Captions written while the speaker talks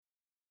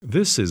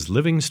This is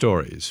Living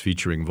Stories,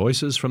 featuring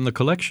voices from the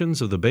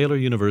collections of the Baylor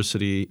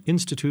University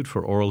Institute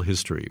for Oral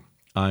History.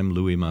 I'm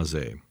Louis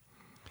Mazet.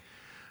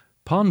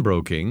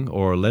 Pawnbroking,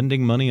 or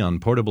lending money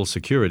on portable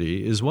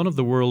security, is one of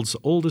the world's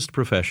oldest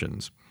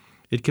professions.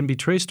 It can be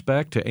traced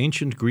back to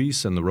ancient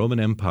Greece and the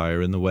Roman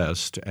Empire in the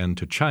West and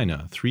to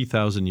China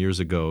 3,000 years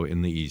ago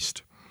in the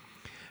East.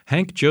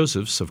 Hank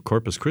Josephs of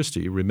Corpus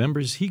Christi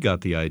remembers he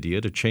got the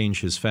idea to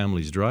change his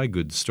family's dry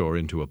goods store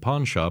into a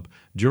pawn shop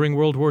during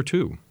World War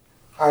II.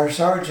 Our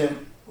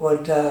sergeant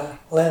would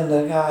lend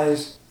the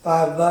guys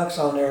 $5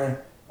 on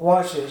their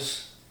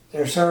watches,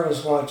 their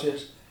service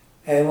watches,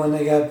 and when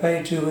they got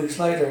paid 2 weeks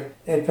later,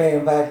 they'd pay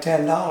him back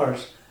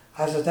 $10.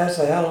 I said, that's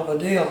a hell of a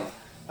deal.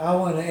 I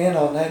went in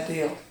on that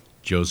deal.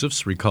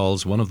 Josephs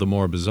recalls one of the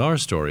more bizarre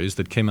stories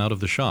that came out of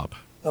the shop.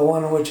 The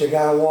one in which a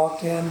guy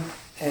walked in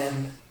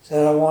and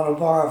said, I want to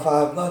borrow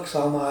 $5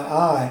 on my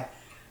eye.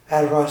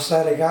 Had a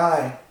prosthetic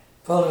eye.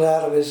 Pulled it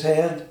out of his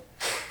head.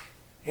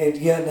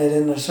 He'd gotten it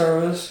in the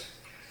service.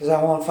 Says,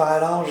 I want $5.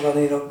 I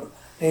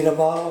need a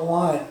bottle of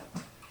wine.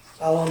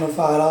 So I loaned him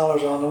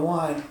 $5 on the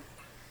wine.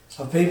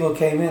 So people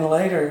came in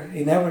later.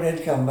 He never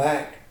did come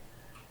back.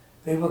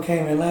 People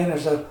came in later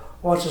and said,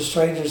 what's the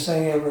strangest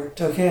thing you ever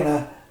took in?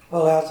 I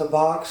pulled out the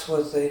box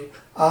with the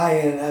eye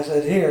in. I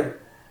said,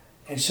 here.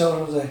 And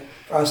showed him the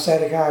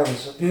prosthetic eye. It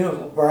was a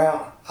beautiful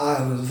brown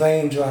eye with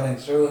veins running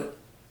through it.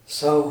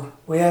 So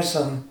we had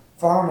some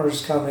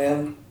farmers come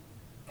in,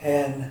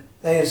 and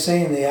they had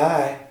seen the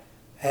eye,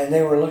 and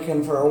they were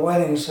looking for a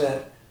wedding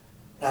set.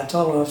 And I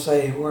told them, I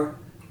say, we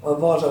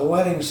bought a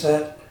wedding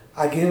set,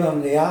 I give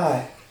them the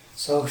eye.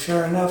 So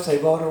sure enough, they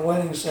bought a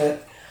wedding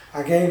set.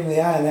 I gave them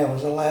the eye, and that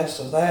was the last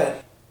of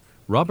that.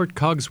 Robert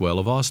Cogswell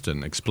of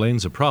Austin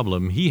explains a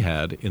problem he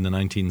had in the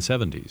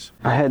 1970s.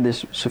 I had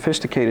this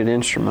sophisticated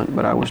instrument,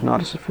 but I was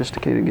not a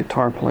sophisticated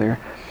guitar player.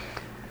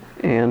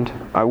 And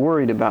I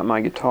worried about my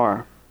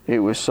guitar. It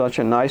was such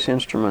a nice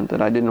instrument that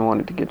I didn't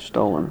want it to get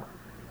stolen.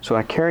 So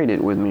I carried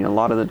it with me a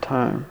lot of the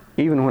time,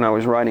 even when I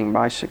was riding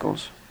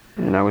bicycles.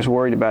 And I was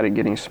worried about it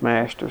getting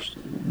smashed or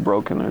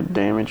broken or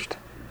damaged.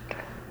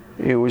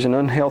 It was an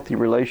unhealthy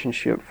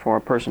relationship for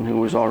a person who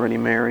was already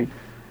married.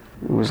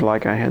 It was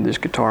like I had this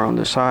guitar on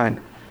the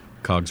side.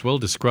 Cogswell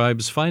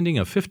describes finding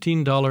a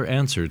 $15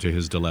 answer to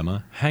his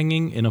dilemma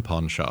hanging in a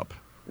pawn shop.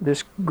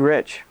 This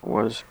Gretsch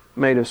was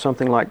made of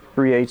something like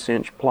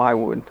 3/8-inch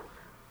plywood.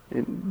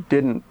 It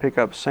didn't pick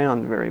up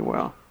sound very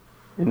well.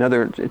 In other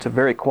words, it's a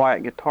very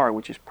quiet guitar,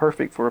 which is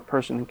perfect for a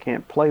person who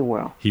can't play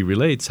well. He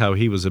relates how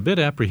he was a bit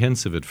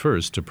apprehensive at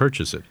first to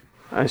purchase it.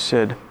 I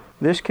said,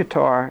 this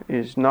guitar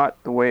is not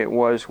the way it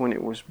was when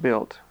it was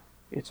built.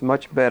 It's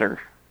much better.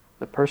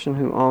 The person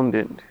who owned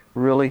it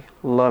really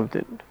loved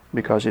it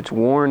because it's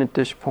worn at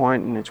this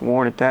point and it's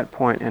worn at that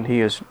point, and he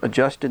has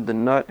adjusted the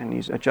nut and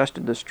he's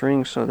adjusted the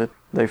strings so that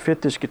they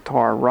fit this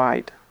guitar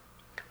right.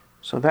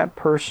 So that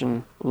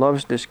person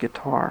loves this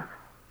guitar,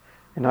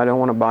 and I don't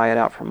want to buy it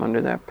out from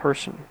under that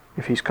person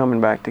if he's coming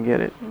back to get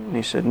it. And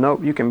he said,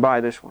 nope, you can buy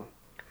this one.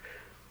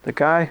 The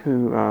guy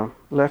who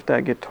left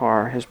that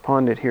guitar has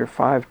pawned it here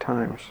 5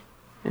 times.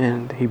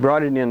 And he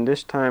brought it in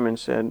this time and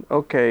said,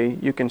 okay,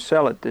 you can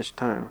sell it this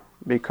time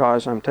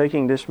because I'm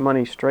taking this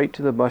money straight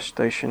to the bus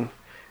station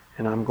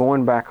and I'm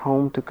going back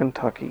home to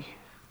Kentucky.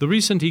 The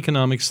recent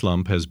economic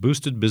slump has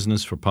boosted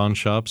business for pawn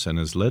shops and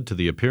has led to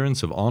the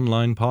appearance of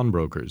online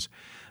pawnbrokers.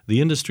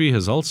 The industry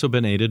has also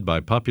been aided by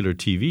popular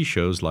TV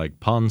shows like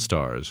Pawn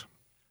Stars.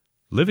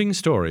 Living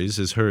Stories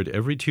is heard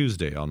every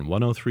Tuesday on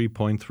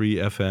 103.3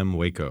 FM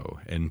Waco,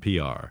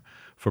 NPR.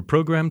 For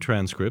program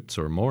transcripts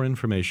or more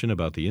information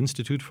about the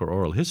Institute for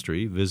Oral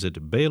History,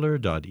 visit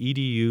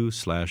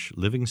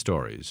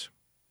baylor.edu/livingstories.